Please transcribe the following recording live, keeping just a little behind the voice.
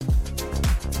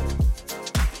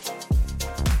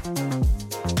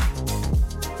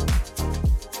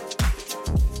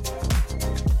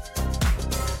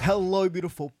Hello,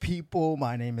 beautiful people.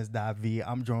 My name is Davi.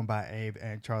 I'm joined by Abe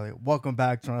and Charlie. Welcome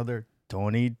back to another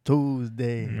Tony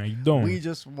Tuesday. How you doing? We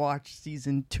just watched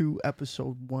season 2,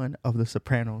 episode 1 of The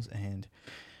Sopranos, and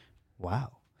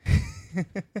wow.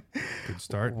 Good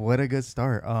start. What a good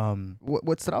start.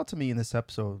 What stood out to me in this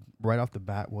episode right off the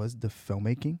bat was the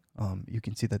filmmaking. You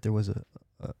can see that there was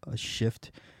a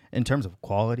shift in terms of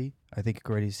quality. I think you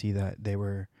can already see that they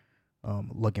were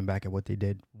looking back at what they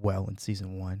did well in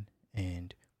season 1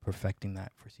 and perfecting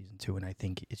that for season 2, and I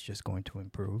think it's just going to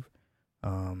improve.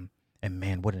 And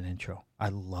man, what an intro! I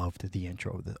loved the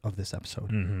intro of this episode.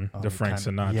 Mm-hmm. The Frank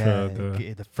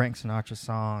Sinatra, the Frank Sinatra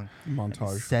song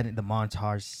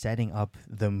montage, setting up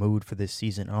the mood for this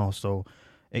season. And also,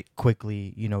 it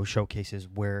quickly showcases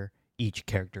where each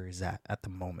character is at the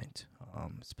moment.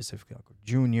 Specifically, Uncle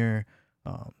Junior,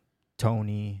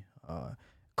 Tony,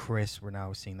 Chris. We're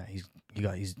now seeing that he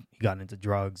got into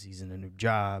drugs. He's in a new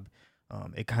job.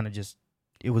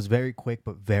 It was very quick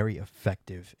but very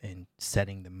effective in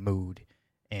setting the mood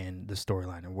and the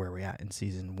storyline and where we're at in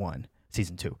season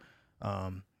 2.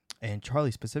 And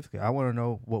Charlie, specifically, I want to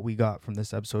know what we got from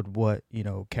this episode. What,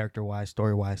 character-wise,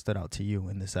 story-wise stood out to you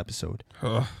in this episode?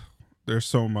 There's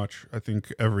so much. I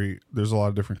think there's a lot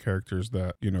of different characters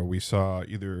that, we saw.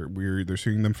 We're either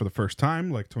seeing them for the first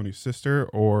time, like Tony's sister,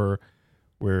 or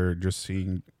we're just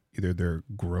seeing either their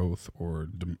growth or,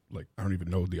 I don't even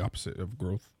know the opposite of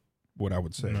growth. What I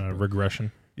would say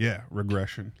regression. Yeah,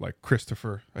 regression. Like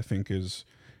Christopher, I think, is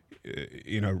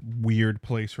in a weird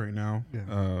place right now.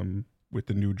 Yeah. With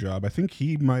the new job. I think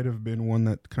he might have been one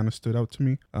that kind of stood out to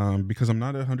me because I'm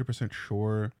not 100%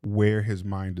 sure where his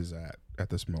mind is at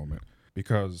this moment,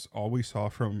 because all we saw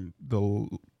from the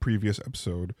previous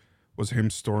episode was him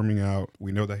storming out.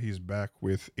 We know that he's back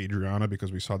with Adriana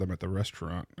because we saw them at the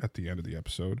restaurant at the end of the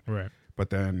episode. Right. But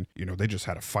then, they just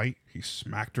had a fight. He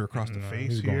smacked her across the face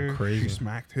he's here. going crazy. She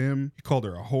smacked him. He called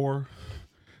her a whore.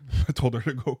 Told her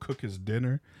to go cook his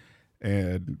dinner.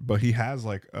 But he has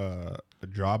a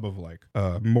job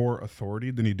of more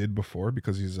authority than he did before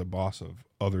because he's a boss of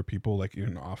other people, like in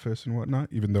an office and whatnot,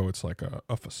 even though it's like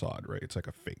a facade, right? It's like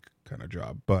a fake kind of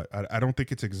job. But I don't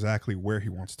think it's exactly where he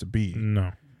wants to be.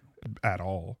 No. At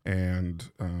all.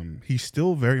 And he's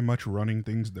still very much running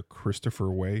things the Christopher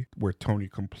way, where Tony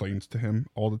complains to him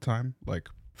all the time. Like,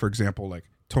 for example,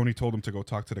 Tony told him to go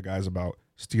talk to the guys about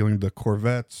stealing the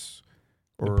Corvettes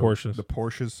or the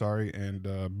Porsches, sorry,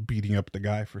 and beating up the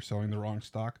guy for selling the wrong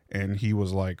stock. And he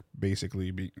was basically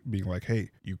being like,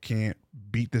 hey, you can't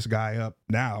beat this guy up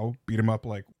now, beat him up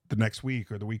the next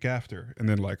week or the week after. And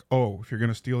then if you're going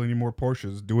to steal any more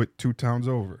Porsches, do it 2 towns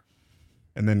over.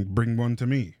 And then bring one to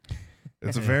me.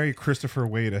 It's a very Christopher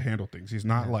way to handle things. He's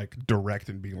not direct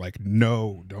and being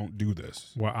no, don't do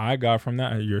this. What I got from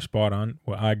that, you're spot on.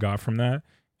 What I got from that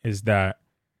is that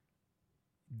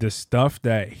the stuff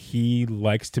that he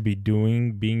likes to be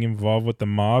doing, being involved with the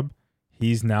mob,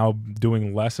 he's now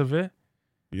doing less of it.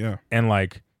 Yeah. And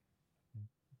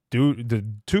dude, the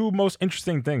 2 most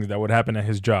interesting things that would happen at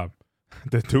his job,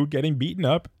 the dude getting beaten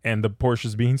up and the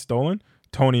Porsches being stolen,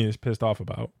 Tony is pissed off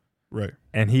about. Right.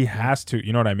 And he has to,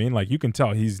 you know what I mean? You can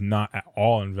tell he's not at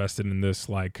all invested in this,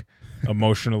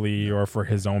 emotionally or for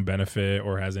his own benefit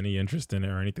or has any interest in it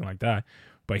or anything like that.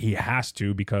 But he has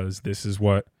to because this is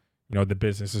what, the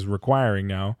business is requiring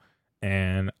now.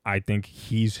 And I think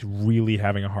he's really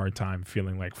having a hard time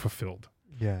feeling fulfilled.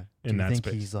 Yeah. In that space.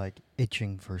 Do you think he's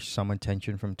itching for some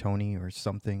attention from Tony or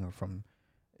something, or from?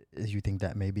 Do you think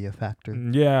that may be a factor?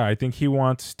 Yeah, I think he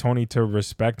wants Tony to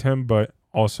respect him, but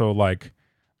also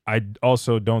I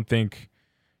also don't think,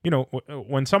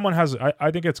 when someone has, I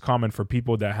think it's common for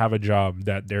people that have a job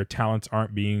that their talents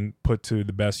aren't being put to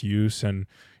the best use. And,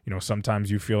 sometimes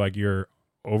you feel like you're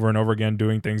over and over again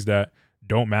doing things that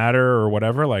don't matter or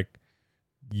whatever.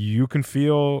 You can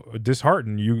feel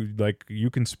disheartened. You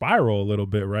can spiral a little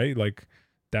bit, right?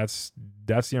 That's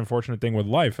the unfortunate thing with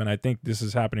life. And I think this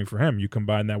is happening for him. You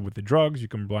combine that with the drugs, you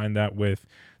combine that with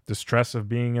the stress of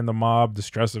being in the mob, the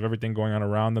stress of everything going on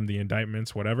around them, the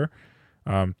indictments, whatever.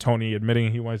 Tony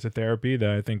admitting he went to therapy, that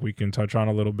I think we can touch on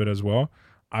a little bit as well.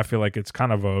 I feel like it's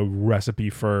kind of a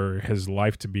recipe for his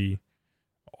life to be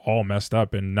all messed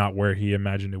up and not where he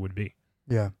imagined it would be.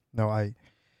 Yeah. No,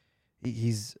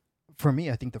 he's, for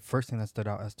me, I think the first thing that stood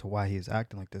out as to why he is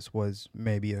acting like this was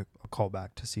maybe a callback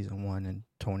to season 1 and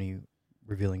Tony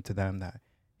revealing to them that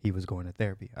he was going to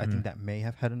therapy. I think that may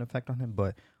have had an effect on him,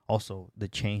 but also the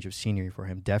change of scenery for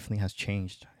him definitely has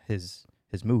changed his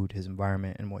mood, his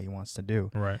environment, and what he wants to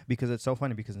do. Right. Because it's so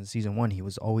funny because in season 1, he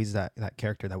was always that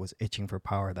character that was itching for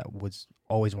power, that was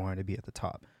always wanting to be at the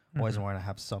top, always wanting to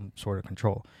have some sort of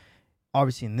control.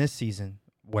 Obviously, in this season,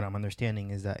 what I'm understanding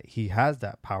is that he has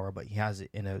that power, but he has it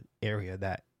in an area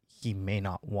that he may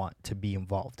not want to be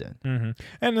involved in. Mm-hmm.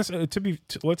 And this,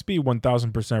 let's be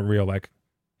 1000% real. Like,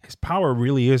 his power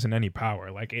really isn't any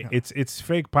power. Like, it's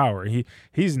fake power.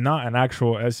 He's not an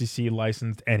actual SEC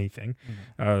licensed anything,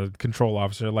 control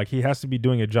officer. Like, he has to be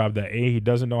doing a job that he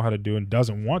doesn't know how to do and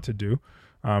doesn't want to do.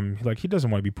 Like, he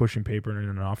doesn't want to be pushing paper in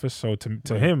an office. So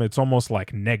to him, it's almost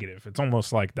like negative. It's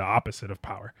almost like the opposite of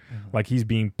power. Like, he's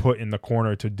being put in the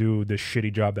corner to do this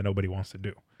shitty job that nobody wants to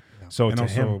do. Yeah. So and to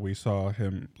also him, we saw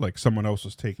him, like, someone else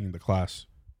was taking the class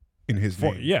in his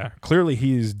name. Yeah, clearly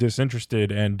he's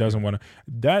disinterested and doesn't want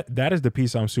to. That is the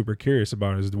piece I'm super curious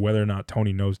about, is whether or not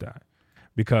Tony knows that.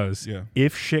 Because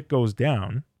if shit goes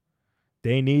down,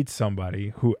 they need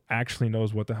somebody who actually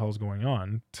knows what the hell's going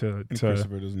on to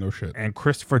Christopher doesn't know shit. And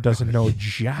Christopher doesn't know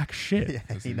jack shit.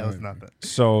 Yeah, he knows nothing.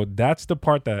 So that's the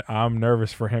part that I'm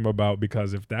nervous for him about,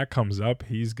 because if that comes up,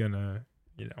 he's gonna,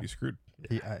 he's screwed.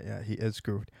 He is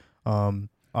screwed.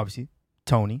 Obviously,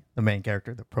 Tony, the main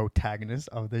character, the protagonist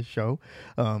of this show,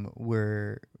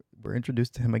 we're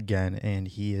introduced to him again, and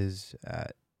he is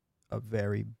at a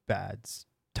very bad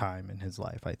time in his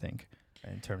life, I think,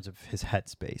 in terms of his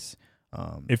headspace.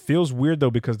 It feels weird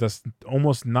though, because that's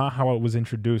almost not how it was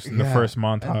introduced in the first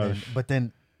montage.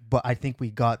 But I think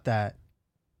we got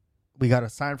a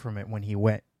sign from it when he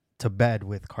went to bed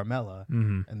with Carmela,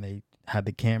 and they had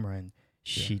the camera, and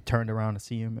she turned around to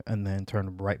see him, and then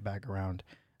turned right back around.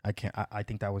 I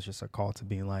think that was just a call to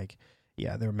being like,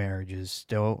 yeah, their marriage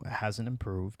still hasn't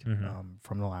improved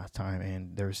from the last time,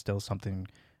 and there's still something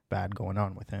bad going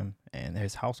on with him and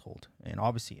his household. And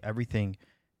obviously everything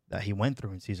that he went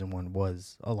through in season 1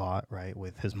 was a lot, right?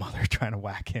 With his mother trying to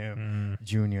whack him,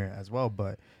 Junior as well.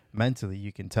 But mentally,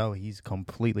 you can tell he's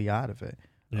completely out of it.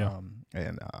 Yeah.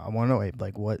 And I want to know, Abe,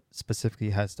 like, what specifically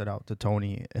has stood out to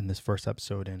Tony in this first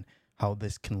episode, and how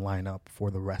this can line up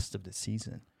for the rest of the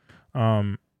season.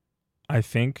 I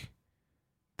think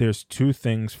there's 2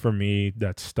 things for me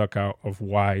that stuck out of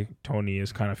why Tony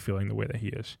is kind of feeling the way that he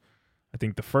is. I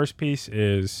think the first piece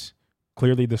is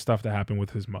clearly the stuff that happened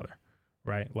with his mother,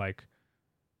 right? Like,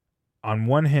 on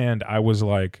one hand, I was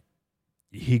like,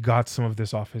 he got some of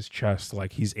this off his chest.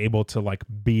 Like, he's able to, like,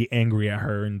 be angry at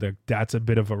her, and that's a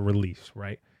bit of a release,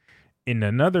 right? In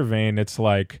another vein, it's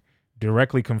like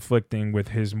directly conflicting with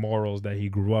his morals that he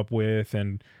grew up with,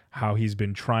 and how he's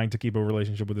been trying to keep a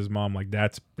relationship with his mom. Like,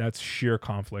 that's sheer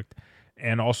conflict.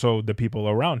 And also the people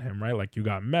around him, right? Like, you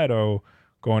got Meadow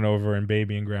going over and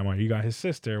babying grandma. You got his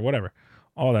sister, whatever.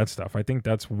 All that stuff. I think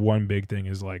that's one big thing,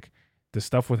 is like the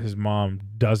stuff with his mom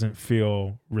doesn't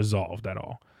feel resolved at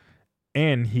all.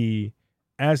 And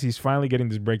as he's finally getting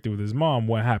this breakthrough with his mom,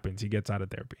 what happens? He gets out of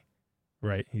therapy,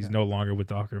 right? He's no longer with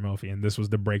Dr. Melfi. And this was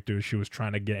the breakthrough she was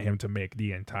trying to get him to make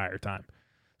the entire time.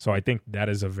 So I think that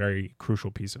is a very crucial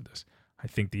piece of this. I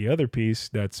think the other piece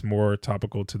that's more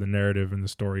topical to the narrative and the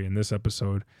story in this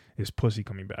episode is Pussy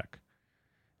coming back.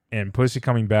 And Pussy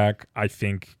coming back, I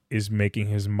think, is making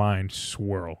his mind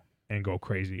swirl and go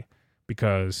crazy.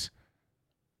 Because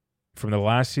from the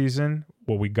last season,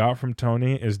 what we got from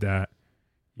Tony is that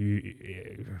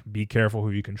you be careful who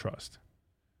you can trust,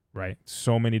 right?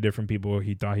 So many different people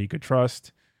he thought he could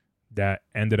trust that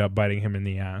ended up biting him in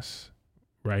the ass,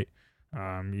 right?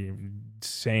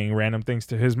 Saying random things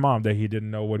to his mom that he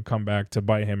didn't know would come back to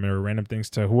bite him, or random things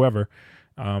to whoever.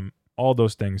 All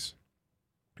those things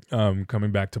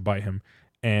coming back to bite him.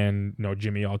 And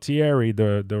Jimmy Altieri,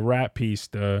 the rat piece,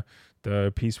 the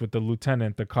piece with the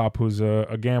lieutenant, the cop who's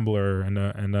a gambler and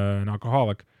an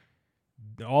alcoholic.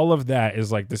 All of that is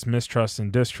like this mistrust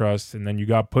and distrust. And then you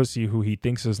got Pussy, who he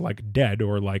thinks is like dead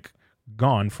or like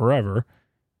gone forever.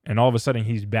 And all of a sudden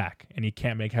he's back, and he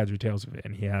can't make heads or tails of it.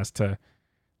 And he has to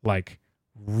like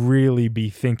really be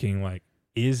thinking like,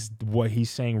 is what he's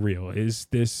saying real? Is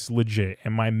this legit?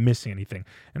 Am I missing anything?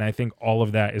 And I think all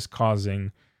of that is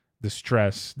causing the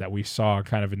stress that we saw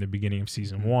kind of in the beginning of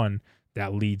season 1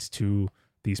 that leads to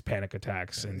these panic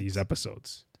attacks in these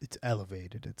episodes. It's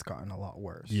elevated. It's gotten a lot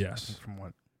worse. Yes. From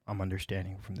what I'm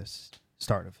understanding from this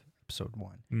start of episode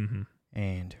 1. Mm-hmm.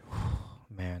 And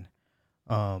man,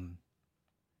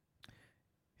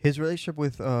 his relationship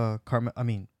with Carmela. I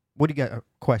mean, what do you got? A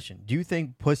question. Do you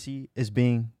think Pussy is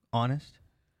being honest?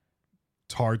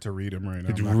 It's hard to read him right now.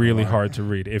 It's really hard to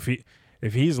read.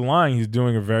 If he's lying, he's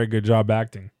doing a very good job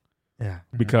acting. Yeah.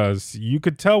 Because you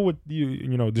could tell what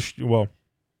the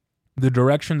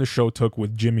direction the show took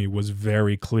with Jimmy was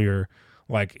very clear.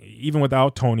 Like, even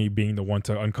without Tony being the one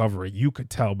to uncover it, you could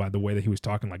tell by the way that he was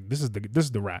talking, like, this is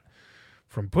the rat.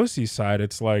 from Pussy's side,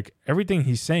 it's like everything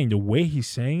he's saying, the way he's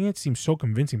saying it seems so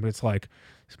convincing, but it's like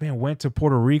this man went to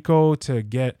Puerto Rico to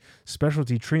get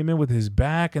specialty treatment with his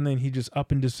back, and then he just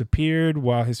up and disappeared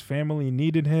while his family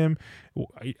needed him.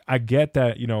 I get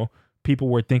that, people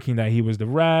were thinking that he was the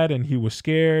rat and he was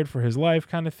scared for his life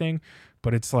kind of thing,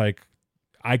 but it's like,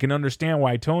 I can understand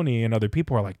why Tony and other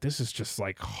people are like, this is just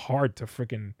like hard to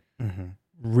freaking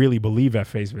really believe at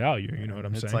face value. You know what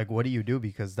I'm saying? It's like, what do you do?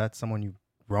 Because that's someone you've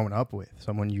grown up with,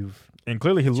 someone and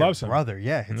clearly he loves him. Brother.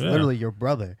 Yeah. It's literally your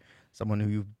brother, someone who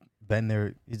you've been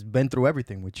there. He's been through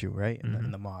everything with you, right?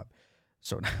 In the mob.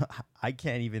 So now I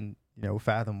can't even,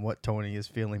 fathom what Tony is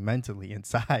feeling mentally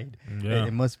inside. Yeah.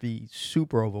 It must be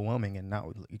super overwhelming. And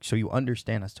now, so you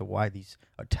understand as to why these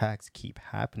attacks keep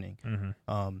happening.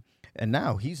 And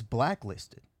now he's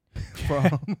blacklisted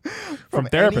from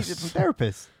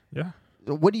therapists. Yeah.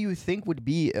 What do you think would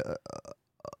be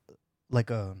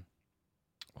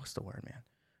what's the word, man?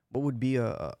 What would be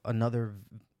another,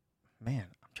 man?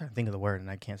 I'm trying to think of the word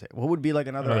and I can't say it. What would be like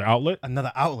another outlet?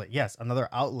 Another outlet, yes, another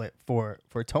outlet for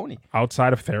Tony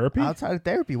Outside of therapy? Outside of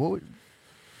therapy, what would?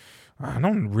 I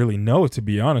don't really know, to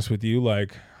be honest with you.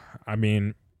 Like, I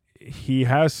mean, he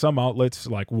has some outlets.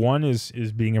 Like, one is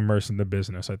being immersed in the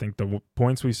business. I think the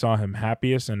points we saw him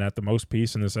happiest and at the most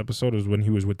peace in this episode was when he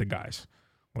was with the guys.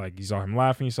 Like, you saw him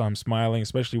laughing, you saw him smiling,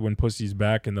 especially when Pussy's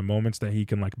back, in the moments that he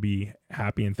can like be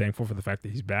happy and thankful for the fact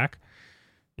that he's back.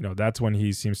 That's when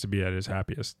he seems to be at his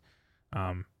happiest.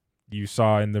 You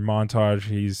saw in the montage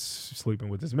he's sleeping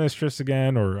with his mistress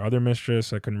again, or other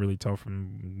mistress. I couldn't really tell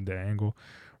from the angle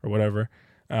or whatever.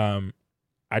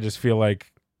 I just feel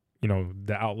like,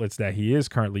 the outlets that he is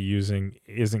currently using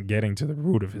isn't getting to the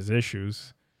root of his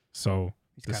issues. So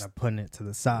he's kind of putting it to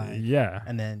the side. Yeah.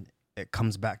 And then it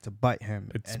comes back to bite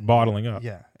him. It's bottling up.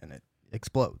 Yeah. And it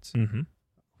explodes.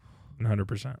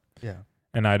 100%. Yeah.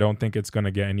 And I don't think it's going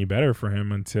to get any better for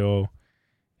him until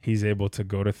he's able to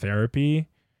go to therapy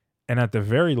and at the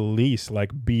very least,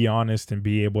 like, be honest and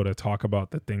be able to talk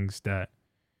about the things that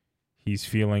he's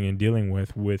feeling and dealing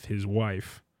with his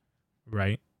wife.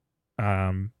 Right.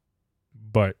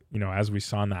 But, as we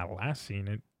saw in that last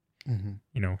scene,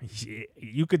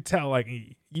 you could tell, like,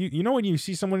 when you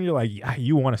see someone, you're like, yeah,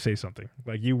 you want to say something.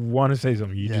 Like, you want to say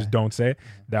something. You just don't say it.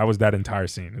 That was that entire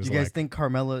scene. Do you guys think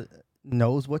Carmela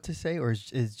knows what to say or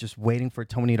is just waiting for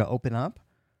Tony to open up?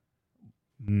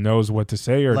 Knows what to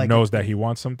say or knows that he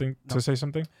wants something to say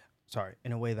something? Sorry.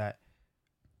 In a way that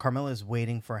Carmela is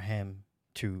waiting for him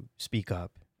to speak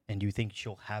up. And do you think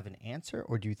she'll have an answer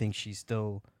or do you think she's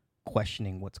still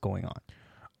questioning what's going on?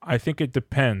 I think it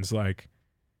depends. Like,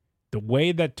 the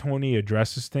way that Tony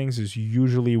addresses things is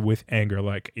usually with anger.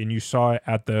 Like, and you saw it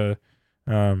at the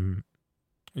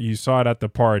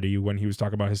party when he was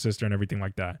talking about his sister and everything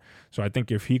like that. So I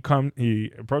think if he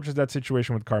approaches that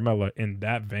situation with Carmela in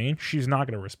that vein, she's not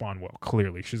going to respond well.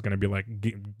 Clearly, she's going to be like,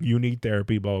 "You need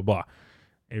therapy," blah blah blah.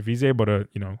 If he's able to,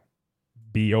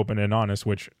 be open and honest,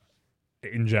 which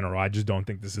in general, I just don't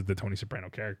think this is the Tony Soprano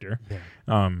character.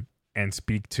 Yeah. And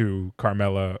speak to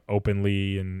Carmela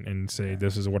openly and say,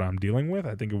 this is what I'm dealing with,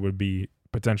 I think it would be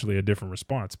potentially a different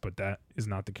response, but that is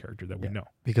not the character that we know.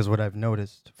 Because what I've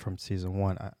noticed from season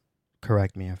 1,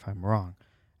 correct me if I'm wrong,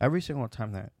 every single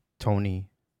time that Tony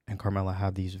and Carmela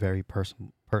have these very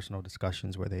personal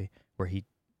discussions where he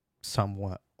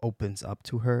somewhat opens up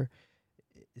to her,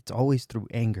 it's always through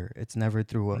anger. It's never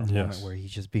through a moment where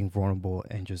he's just being vulnerable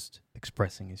and just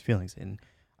expressing his feelings. And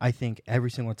I think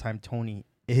every single time Tony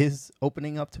is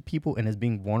opening up to people and is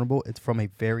being vulnerable, it's from a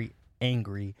very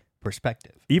angry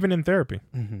perspective. Even in therapy.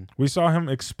 We saw him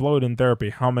explode in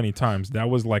therapy how many times? That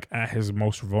was like at his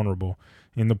most vulnerable,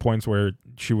 in the points where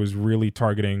she was really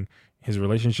targeting his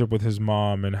relationship with his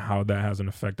mom and how that has an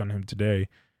effect on him today.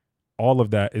 All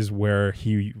of that is where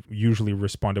he usually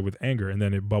responded with anger, and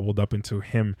then it bubbled up into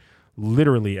him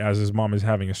literally, as his mom is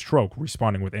having a stroke,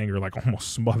 responding with anger, like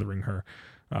almost smothering her.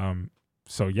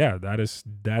 So yeah, that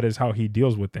is how he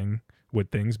deals with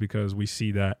things, because we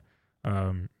see that,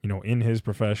 in his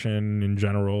profession in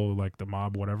general, like the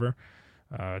mob, whatever,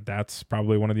 that's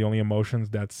probably one of the only emotions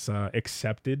that's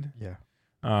accepted. Yeah.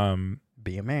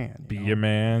 Be a man. A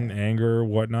man, anger,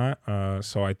 whatnot.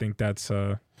 So I think that's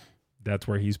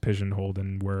where he's pigeonholed,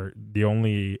 and where the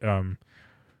only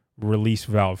release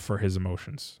valve for his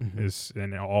emotions is,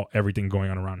 and everything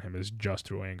going on around him is just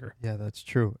through anger. Yeah, that's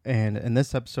true. And in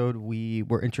this episode, we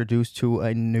were introduced to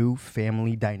a new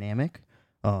family dynamic,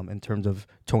 in terms of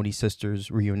Tony's sisters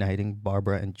reuniting,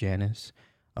 Barbara and Janice,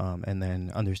 and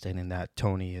then understanding that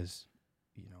Tony is,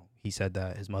 he said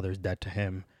that his mother is dead to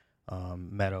him.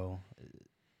 Meadow,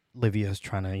 Livia's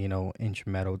trying to, inch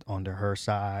Meadow onto her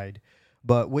side.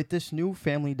 But with this new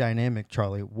family dynamic,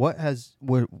 Charlie, what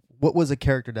was a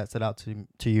character that stood out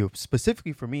to you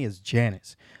specifically for me is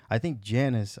Janice. I think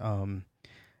Janice,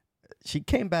 she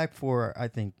came back for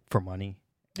money,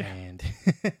 and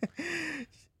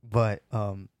but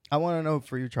I want to know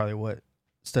for you, Charlie, what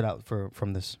stood out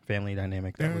from this family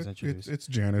dynamic that was introduced. It's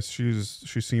Janice.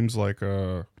 She seems like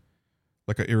an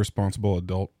irresponsible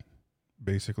adult,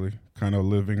 basically, kind of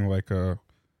living like I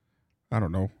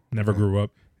don't know, Never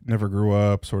grew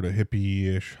up, sort of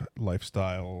hippie-ish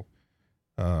lifestyle.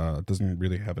 Doesn't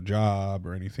really have a job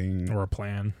or anything, or a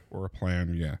plan.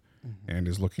 Yeah, and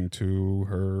is looking to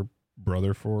her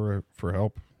brother for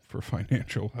help, for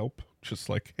financial help. Just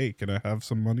like, hey, can I have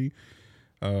some money?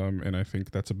 And I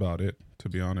think that's about it. To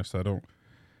be honest, I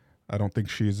don't think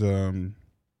she's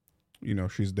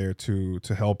she's there to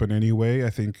help in any way.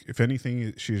 I think if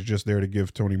anything, she's just there to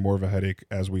give Tony more of a headache,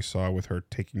 as we saw with her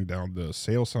taking down the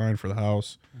sale sign for the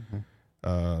house.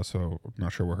 So I'm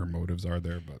not sure what her motives are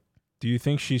there, but do you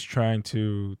think she's trying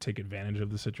to take advantage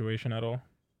of the situation at all?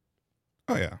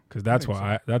 Oh yeah, because that's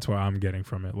why I'm getting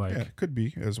from it. Like, yeah, could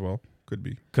be as well. Could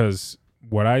be because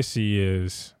what I see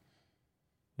is,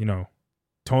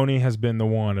 Tony has been the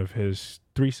one of his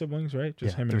 3 siblings, right?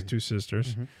 Just him and his 2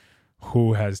 sisters,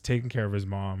 who has taken care of his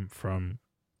mom from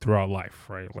throughout life,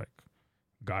 right? Like,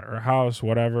 got her a house,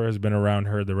 whatever, has been around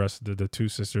her. The rest of the 2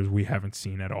 sisters we haven't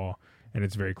seen at all, and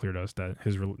it's very clear to us that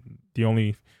the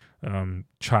only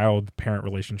child-parent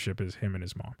relationship is him and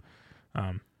his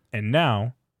mom. And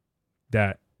now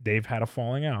that they've had a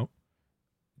falling out,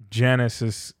 Janice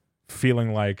is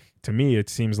feeling like, to me, it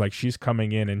seems like she's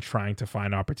coming in and trying to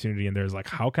find opportunity, and there's like,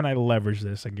 how can I leverage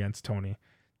this against Tony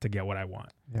to get what I want?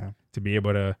 Yeah. To be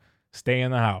able to stay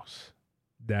in the house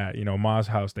that, Ma's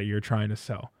house that you're trying to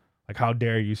sell. Like, how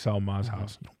dare you sell Ma's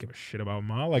house? You don't give a shit about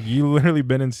Ma. Like, you literally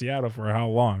been in Seattle for how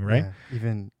long, right?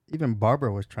 Yeah. Even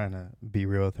Barbara was trying to be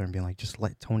real with her and being like, just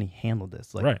let Tony handle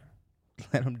this. Like, right.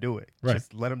 Let him do it. Right.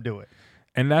 Just let him do it.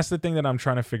 And that's the thing that I'm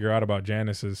trying to figure out about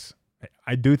Janice is,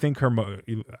 I do think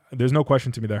there's no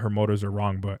question to me that her motives are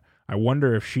wrong, but I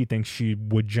wonder if she thinks she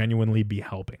would genuinely be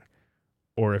helping,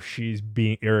 or if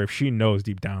if she knows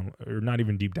deep down, or not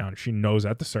even deep down, she knows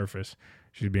at the surface,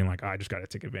 she's being like, I just got to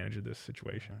take advantage of this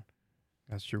situation.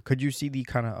 That's true. Could you see the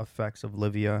kind of effects of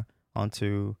Livia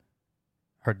onto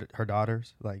her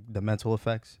daughters, like the mental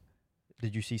effects?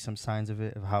 Did you see some signs of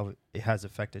it, of how it has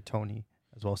affected Tony,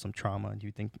 as well as some trauma? Do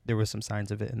you think there was some signs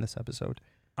of it in this episode?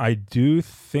 I do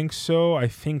think so. I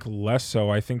think less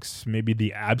so. I think maybe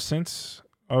the absence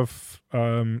of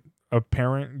a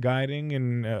parent guiding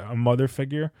and a mother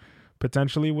figure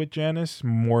potentially with Janice,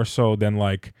 more so than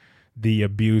like the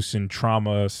abuse and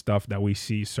trauma stuff that we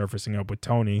see surfacing up with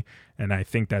Tony. And I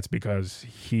think that's because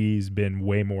he's been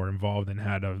way more involved and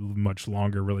had a much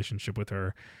longer relationship with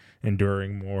her,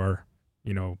 enduring more,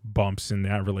 bumps in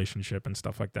that relationship and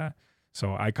stuff like that.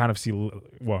 So I kind of see,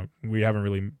 well, we haven't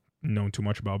really known too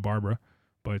much about Barbara,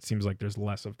 but it seems like there's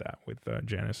less of that with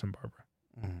Janice and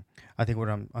Barbara. I think what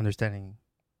I'm understanding,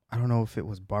 I don't know if it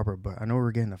was Barbara, but I know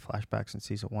we're getting the flashbacks in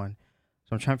season 1.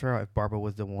 So I'm trying to figure out if Barbara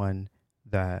was the one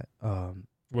that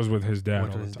was with his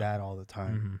dad all the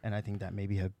time. And I think that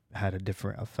maybe had a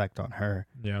different effect on her.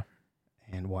 Yeah.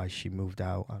 And why she moved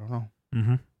out. I don't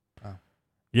know. Oh.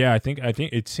 Yeah, I think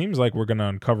it seems like we're going to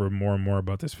uncover more and more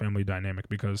about this family dynamic,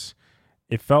 because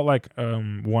it felt like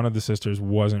one of the sisters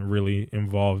wasn't really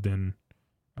involved in,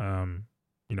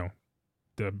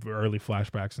 the early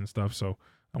flashbacks and stuff. So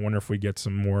I wonder if we get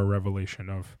some more revelation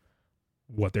of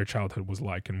what their childhood was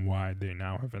like and why they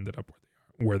now have ended up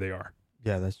where they are.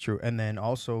 Yeah, that's true. And then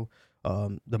also,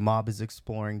 the mob is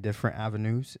exploring different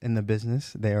avenues in the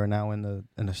business. They are now in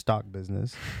the stock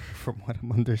business, from what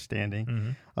I'm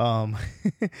understanding.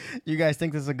 You guys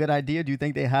think this is a good idea? Do you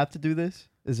think they have to do this?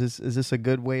 Is this a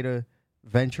good way to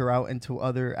venture out into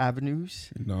other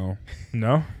avenues? No.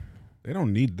 They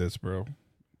don't need this, bro.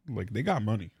 Like, they got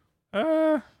money.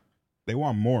 They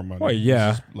want more money. Well, yeah.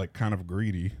 It's just, like, kind of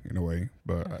greedy in a way,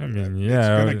 but I mean, yeah,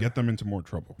 it's gonna get them into more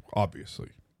trouble. Obviously,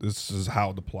 this is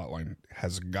how the plotline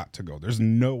has got to go. There's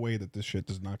no way that this shit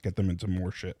does not get them into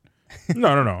more shit.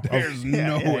 No. There's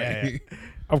no way. Yeah.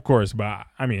 Of course, but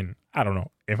I mean, I don't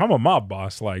know. If I'm a mob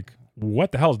boss, like,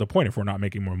 what the hell is the point if we're not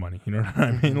making more money? You know what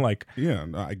I mean? Like, yeah,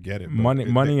 no, I get it.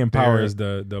 Money and power is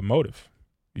the motive.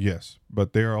 Yes,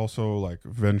 but they're also like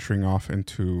venturing off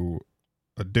into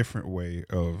a different way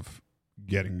of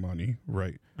getting money,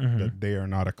 right? That they are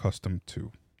not accustomed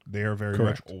to. They are very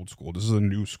much old school. This is a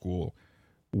new school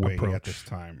way at this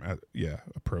time.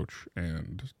 Approach,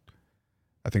 and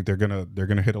I think they're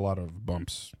gonna hit a lot of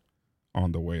bumps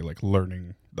on the way, like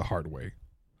learning the hard way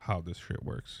how this shit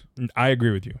works. I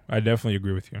agree with you. I definitely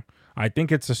agree with you. I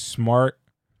think it's a smart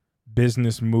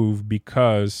business move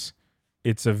because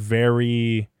it's a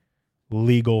very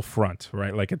legal front,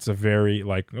 right? Like it's a very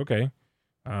like, okay,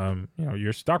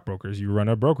 you're stockbrokers, you run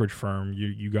a brokerage firm,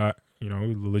 you got,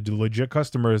 legit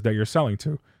customers that you're selling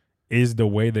to. Is the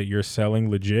way that you're selling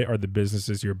legit? Are the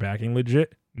businesses you're backing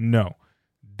legit? No.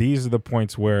 These are the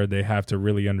points where they have to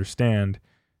really understand,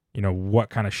 what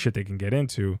kind of shit they can get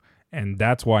into. And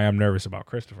that's why I'm nervous about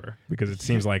Christopher, because it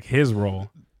seems like his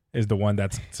role is the one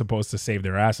that's supposed to save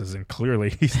their asses. And clearly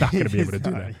he's not going to be able to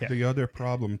do that. Yeah. The other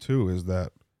problem, too, is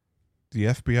that the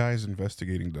FBI is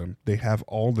investigating them. They have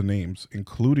all the names,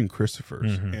 including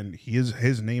Christopher's. Mhm. And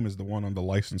his name is the one on the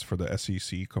license for the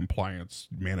SEC compliance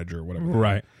manager or whatever.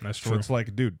 Right. That's So true. it's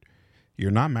like, dude,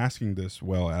 you're not masking this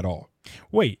well at all.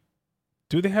 Wait,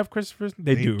 do they have Christopher's?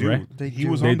 They do, right? He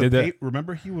was They on the did that. tape.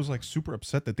 Remember, he was like super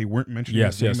upset that they weren't mentioning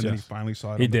Yes, his name, yes, and then he yes. finally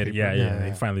saw it. He on the did. paper. Yeah. Yeah.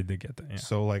 They finally did get that. Yeah.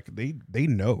 So like they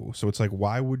know. So it's like,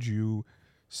 why would you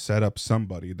set up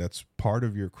somebody that's part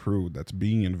of your crew that's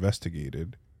being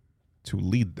investigated to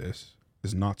lead this?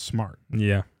 Is not smart.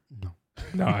 Yeah.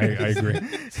 No, I agree.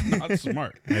 It's not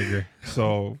smart. I agree.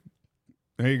 So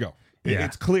there you go. Yeah.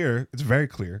 It's clear. It's very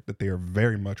clear that they are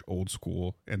very much old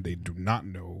school and they do not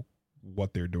know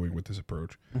what they're doing with this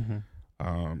approach. Mm-hmm.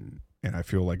 And I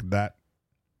feel like that,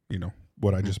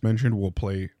 what I just mentioned will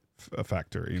play a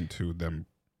factor into them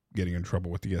getting in trouble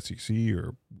with the SEC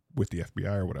or with the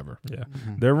FBI or whatever. Yeah.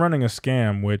 Mm-hmm. They're running a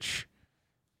scam, which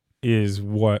is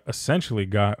what essentially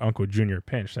got Uncle Junior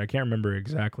pinched. I can't remember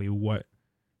exactly what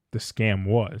the scam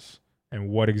was and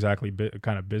what exactly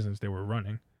kind of business they were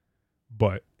running,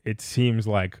 but it seems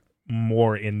like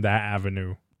more in that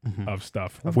avenue of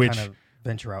stuff, which kind of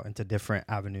venture out into different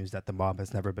avenues that the mob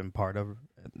has never been part of.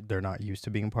 They're not used to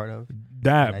being part of.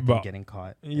 that, And I think but getting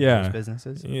caught in yeah. those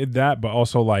businesses. that, but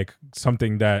also like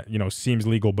something that seems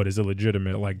legal but is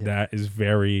illegitimate. Like Yeah. that is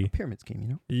very Pyramid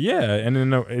scheme, yeah, and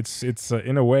it's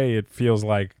in a way it feels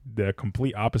like the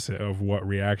complete opposite of what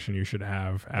reaction you should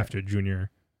have after Junior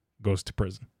goes to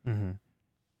prison. Mm-hmm.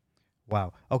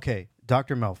 Wow. Okay,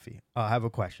 Dr. Melfi, I have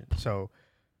a question. So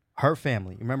her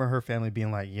family, you remember her family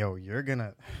being like, yo,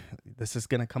 this is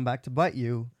gonna come back to bite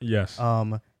you. Yes.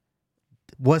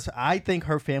 I think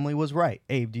her family was right.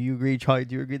 Abe, do you agree? Charlie,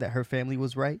 do you agree that her family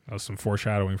was right? That was some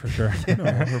foreshadowing for sure. No,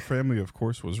 her family, of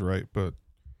course, was right, but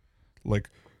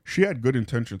like she had good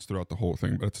intentions throughout the whole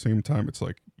thing. But at the same time, it's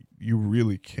like you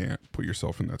really can't put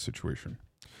yourself in that situation.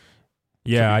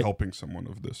 Yeah, to be helping someone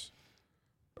of this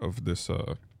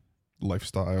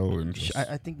lifestyle and just,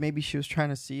 I think maybe she was trying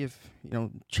to see if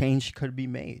change could be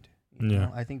made. Yeah.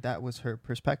 I think that was her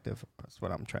perspective. That's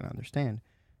what I'm trying to understand.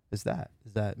 Is that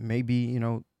maybe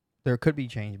there could be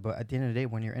change, but at the end of the day,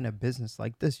 when you're in a business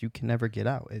like this, you can never get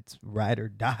out. It's ride or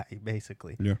die,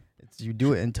 basically. Yeah. You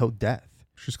do it until death.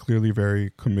 she's clearly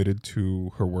very committed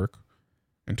to her work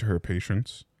and to her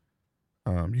patients.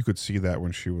 You could see that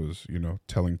when she was,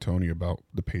 telling Tony about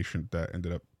the patient that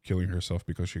ended up killing herself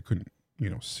because she couldn't,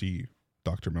 see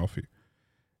Dr. Melfi.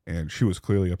 And she was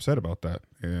clearly upset about that.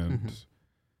 And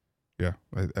yeah,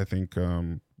 I think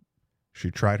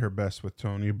she tried her best with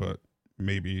Tony, but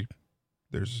maybe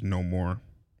there's no more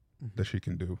that she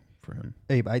can do for him.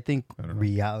 Abe, I think I don't know.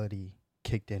 reality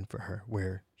kicked in for her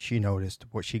where she noticed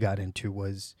what she got into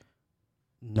was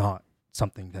not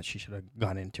something that she should have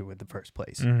gone into in the first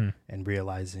place. And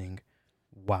realizing,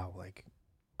 wow, like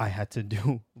I had to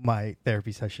do my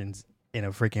therapy sessions in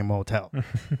a freaking motel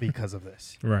because of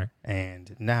this. Right.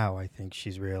 And now I think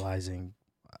she's realizing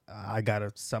I got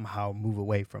to somehow move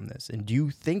away from this. And do you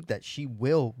think that she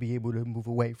will be able to move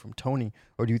away from Tony,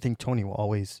 or do you think Tony will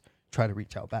always try to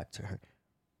reach out back to her?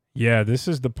 Yeah, this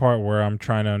is the part where I'm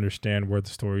trying to understand where the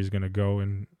story is going to go.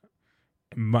 And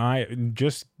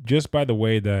just by the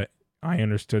way that I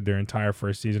understood their entire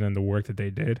first season and the work that they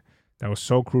did, that was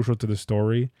so crucial to the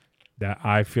story that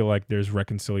I feel like there's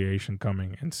reconciliation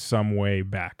coming in some way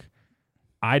back.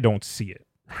 I don't see it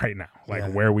right now.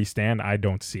 Like where we stand, I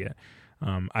don't see it.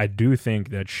 I do think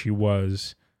that she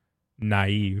was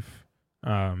naive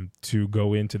to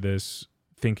go into this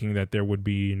thinking that there would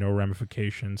be no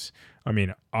ramifications. I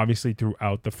mean, obviously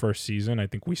throughout the first season, I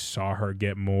think we saw her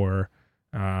get more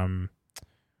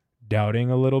doubting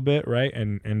a little bit, right?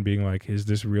 And being like, is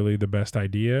this really the best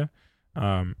idea?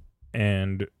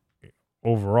 And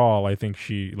overall, I think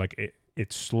she, like,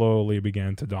 it slowly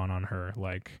began to dawn on her,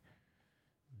 like,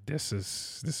 this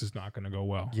is not going to go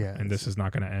well. Yeah. And this is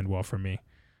not going to end well for me.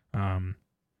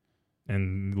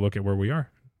 And look at where we are.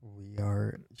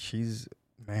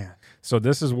 Man. So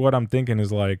this is what I'm thinking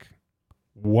is like,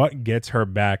 what gets her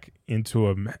back into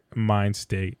a mind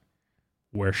state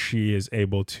where she is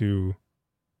able to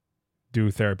do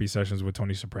therapy sessions with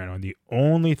Tony Soprano. And the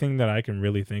only thing that I can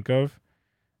really think of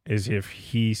is if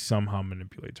he somehow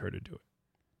manipulates her to do it.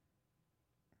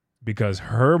 Because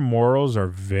her morals are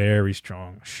very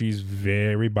strong. She's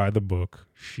very by the book.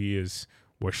 She is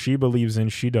what she believes in,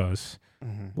 she does.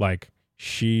 Mm-hmm. Like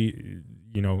she,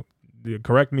 you know,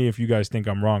 correct me if you guys think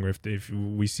I'm wrong, or if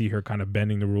we see her kind of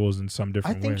bending the rules in some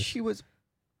different ways.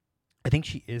 I think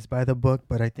she is by the book,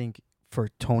 but I think for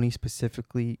Tony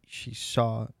specifically, she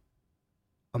saw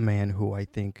a man who I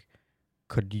think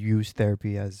could use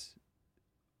therapy as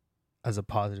a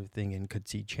positive thing and could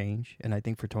see change. And I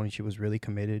think for Tony, she was really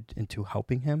committed into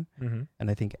helping him. Mm-hmm. And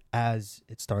I think as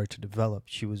it started to develop,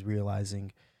 she was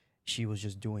realizing she was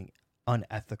just doing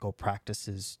unethical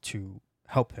practices to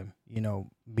help him, you know,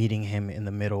 meeting him in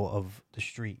the middle of the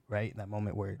street, right? In that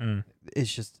moment where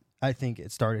it's just, I think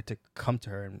it started to come to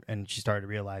her and she started to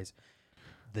realize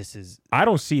this is. I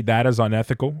don't see that as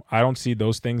unethical. I don't see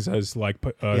those things as like.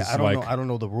 I don't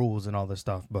know the rules and all this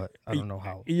stuff, but I don't know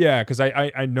how. Yeah, because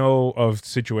I know of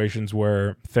situations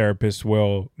where therapists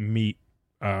will meet.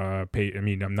 I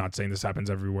mean, I'm not saying this happens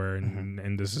everywhere,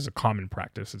 and this is a common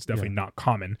practice. It's definitely not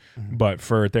common, but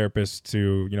for therapists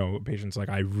to, you know, patients like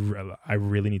I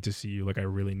really need to see you. Like I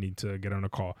really need to get on a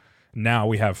call. Now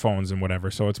we have phones and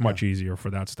whatever, so it's much easier for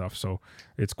that stuff. So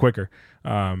it's quicker.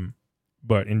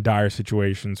 But in dire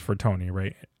situations for Tony,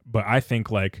 right? But I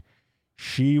think like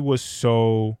she was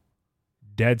so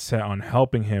dead set on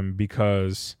helping him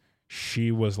because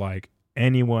she was like,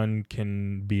 anyone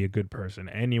can be a good person.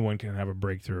 Anyone can have a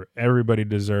breakthrough. Everybody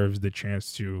deserves the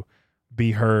chance to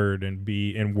be heard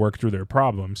and work through their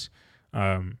problems.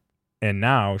 And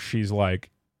now she's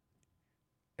like,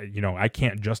 you know, I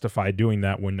can't justify doing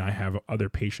that when I have other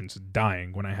patients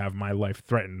dying, when I have my life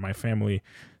threatened, my family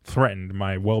threatened,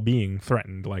 my well-being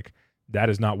threatened. Like that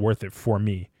is not worth it for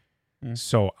me.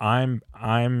 So I'm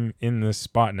in this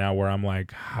spot now where I'm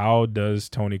like, how does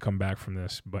Tony come back from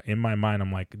this? But in my mind,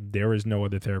 I'm like, there is no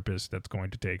other therapist that's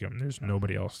going to take him. There's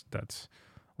nobody else that's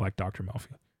like Dr.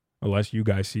 Melfi, unless you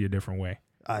guys see a different way.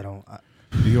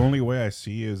 The only way I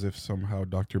see is if somehow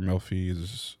Dr.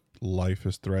 Melfi's life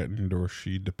is threatened or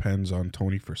she depends on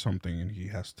Tony for something and he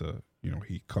has to, you know,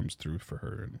 he comes through for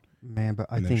her and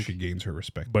I think she gains her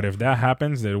respect. But if that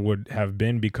happens, it would have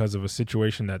been because of a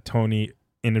situation that Tony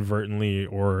inadvertently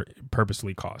or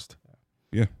purposely caused.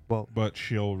 Yeah. Well, but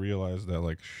she'll realize that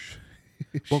like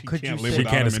could can't you live say, she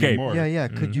can't escape anymore. Yeah.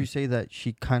 Could you say that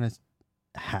she kind of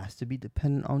has to be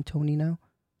dependent on Tony now?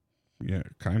 Yeah,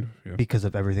 kind of. Yeah. Because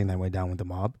of everything that went down with the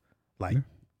mob. Like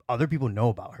other people know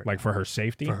about her. Like now. for her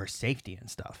safety? For her safety and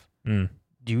stuff. Do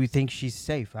you think she's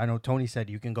safe? I know Tony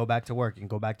said you can go back to work and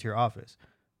go back to your office.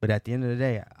 But at the end of the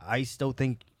day, I still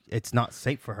think it's not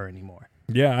safe for her anymore.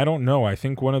 Yeah, I don't know. I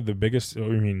think one of the biggest, I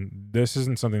mean, this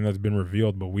isn't something that's been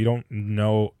revealed, but we don't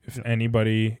know if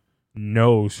anybody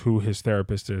knows who his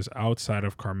therapist is outside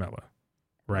of Carmela,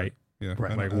 right? Yeah,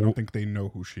 right. I don't think they know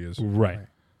who she is. Right.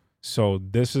 So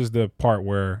this is the part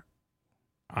where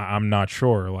I'm not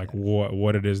sure, like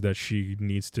what it is that she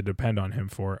needs to depend on him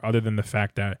for, other than the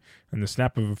fact that in the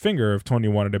snap of a finger, if Tony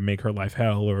wanted to make her life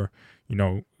hell or, you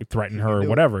know, threaten her or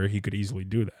whatever, he could easily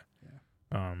do that.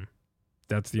 Yeah.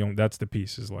 That's the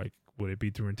piece is like, would it be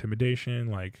through intimidation?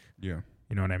 Like, you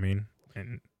know what I mean?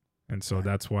 And so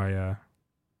that's why,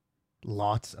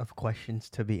 lots of questions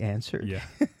to be answered. Yeah.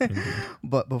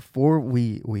 But before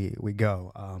we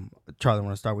go, Charlie, I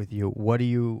want to start with you. What do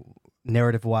you,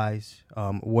 narrative wise,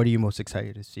 what are you most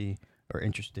excited to see or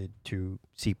interested to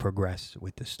see progress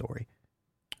with this story?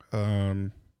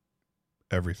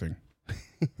 Everything.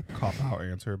 Cop out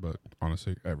answer, but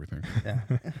honestly, everything. Yeah.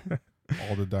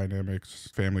 All the dynamics,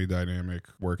 family dynamic,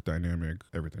 work dynamic,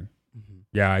 everything.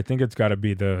 Yeah, I think it's got to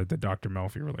be the Dr.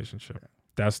 Melfi relationship.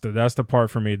 That's the part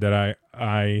for me that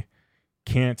I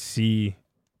can't see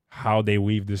how they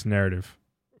weave this narrative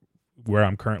where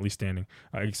I'm currently standing,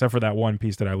 except for that one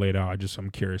piece that I laid out. I'm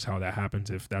curious how that happens,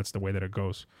 if that's the way that it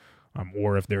goes,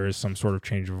 or if there is some sort of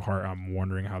change of heart. I'm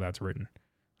wondering how that's written.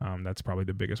 That's probably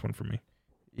the biggest one for me.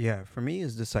 Yeah, for me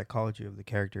is the psychology of the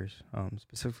characters,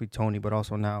 specifically Tony, but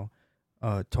also now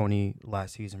Tony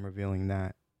last season revealing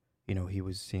that, you know, he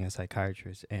was seeing a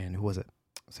psychiatrist, and who was it?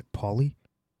 Was it Paulie?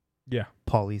 Yeah.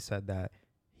 Paulie said that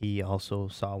he also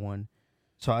saw one.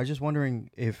 So I was just wondering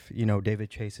if, you know, David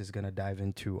Chase is going to dive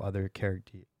into other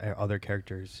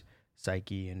characters'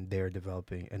 psyche and their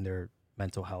developing and their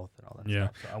mental health and all that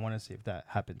stuff. So I want to see if that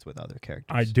happens with other characters.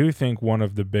 I do think one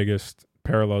of the biggest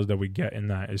parallels that we get in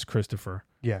that is Christopher.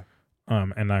 Yeah.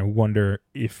 And I wonder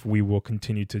if we will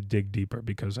continue to dig deeper,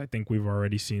 because I think we've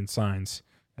already seen signs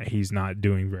that he's not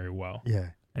doing very well. Yeah.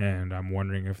 And I'm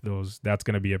wondering if that's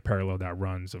going to be a parallel that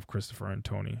runs of Christopher and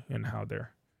Tony and how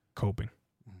they're coping.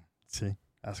 See,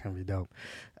 that's going to be dope.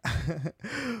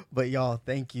 But y'all,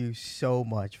 thank you so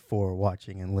much for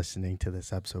watching and listening to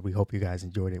this episode. We hope you guys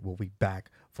enjoyed it. We'll be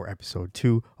back for episode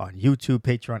 2 on YouTube,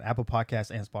 Patreon, Apple Podcasts,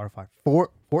 and Spotify. Four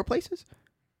places?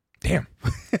 Damn.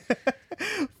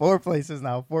 4 places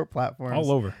now, 4 platforms.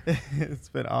 All over. It's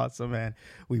been awesome, man.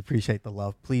 We appreciate the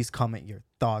love. Please comment your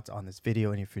thoughts on this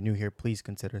video. And if you're new here, please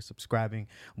consider subscribing,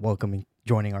 welcoming,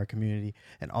 joining our community.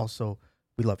 And also,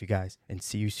 we love you guys and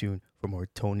see you soon for more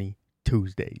Tony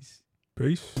Tuesdays.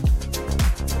 Peace.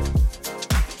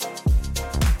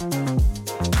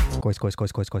 Cois.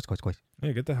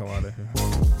 Yeah, get the hell out of here.